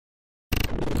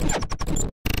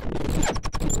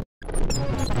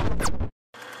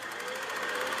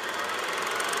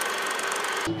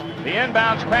The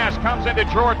inbounds pass comes into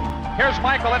Jordan. Here's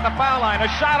Michael at the foul line. A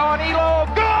shot on Elo.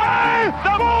 Good!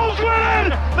 The Bulls win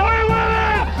it! They win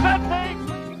it! That thing.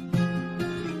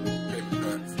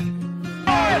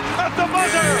 At the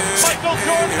buzzer, Michael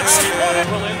Jordan has won it.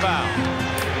 Will inbound.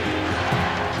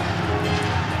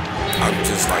 I'm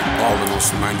just like balling on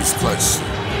some 90's clutch.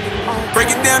 Break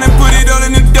it down and put it all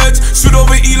in the Dutch. Shoot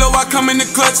over Elo, I come in the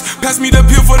clutch. Pass me the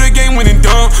pill for the game when it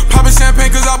done. Poppin'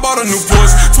 champagne cause I bought a new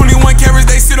Porsche. 21 carats,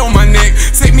 they sit on my neck.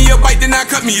 Take me a bite, then I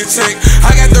cut me a check.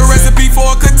 I got the recipe for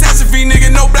a catastrophe,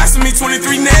 nigga, no blasphemy. 23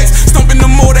 next, stomping the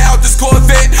motor out this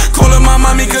Corvette. Callin' my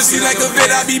mommy cause she like a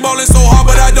vet. I be ballin' so hard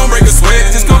but I don't break a sweat.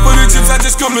 Just come for the chips, I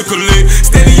just come to collect.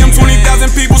 Stadium,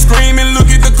 20,000 people screaming. Look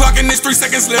at the clock and there's 3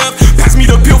 seconds left. Pass me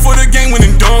the pill for the game when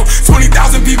it done.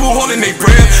 20,000 people holding their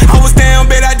breath. I was down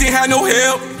bad, I didn't have no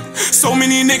help. So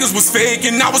many niggas was fake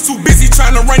and I was too busy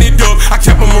trying to run it up. I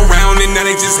kept them around and now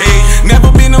they just hate.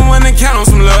 Never been the one to count on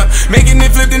some luck. Making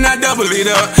it flip then I double it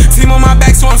up. Team on my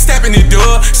back so I'm stepping it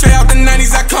up. Straight out the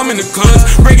 90's I come in the clutch.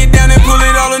 Break it down and pull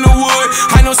it all in the wood.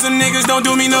 I know some niggas don't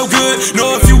do me no good.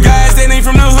 Know a few guys that ain't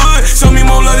from the hood. Show me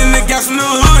more love than the guys from the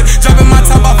hood. Dropping my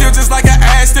top I feel just like an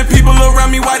ass. The people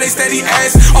around me why they steady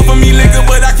ass. Offer me liquor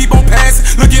but I keep on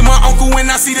passing. Look at my uncle when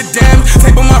I see the damn.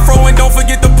 Tape on my fro and don't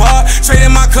forget the bar.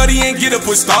 Trading my cutty and get up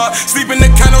with star. Sleep in the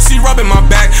condo, she rubbing my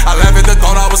back. I laugh at the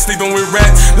thought I was sleeping with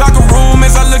rats. Locker room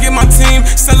as I look at my team.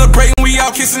 Celebrating, we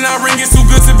all kissing our ring. It's too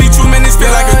good to be true, man, this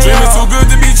feel like a dream. It's too good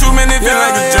to be true, man, it feel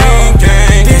like a dream,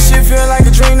 gang. This shit feel like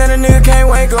a dream that a nigga can't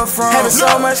wake up from. Having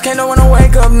so much, can't no one to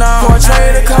wake up now.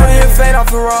 Portrait of Cody and fade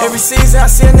off the road. Every season I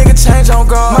see a nigga change on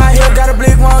guard. My hip got a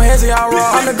blick, won't hesitate, I roll.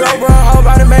 I'm the go, bro, hope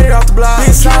I done made it off the block.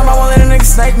 This time I won't let a nigga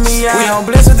snake me out. We on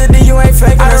bliss with the D, you ain't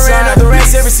faking us. I done ran up the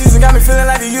rest every season, got me feeling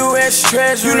like the U.S.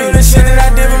 treasury. You knew the shit that I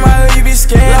did with my hood, you be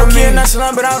scared. No kid,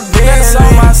 nonchalant, but I'm dead. That's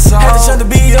on my soul. Had to shut the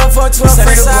beat up for 12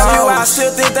 first time you, I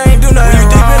still think they ain't do nothing. When you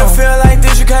deep in a feel like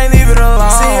this, you can't leave it alone.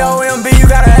 COMB, you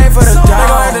gotta aim for the dome. They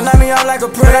gon' have to knock me out like a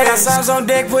prey. I got signs on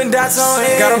deck, putting dots on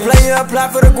head. Gotta play it up,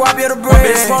 plot for the guap, yeah, the bread. My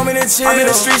bitch want me to chill. I'm in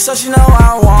the street, so she know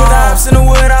I want. Put the ops in the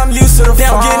wood, I'm used to the phone. They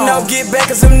don't get no get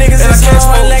back, cause them niggas is catch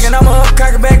my leg, and I'ma up,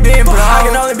 cock it back, then blow. I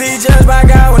can only be judged by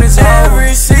God when it's over.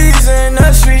 Every season,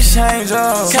 the streets change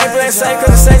up. Can't play safe,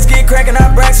 cause the saints get cracking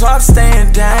our back, so I'm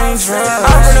staying dangerous.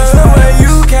 I'm from the hood where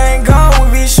you can't go,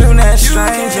 we be shooting at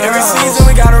strangers. Every season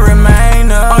we gotta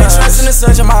remain up. Only trusting the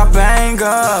surge of my banger.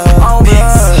 On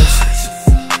blood.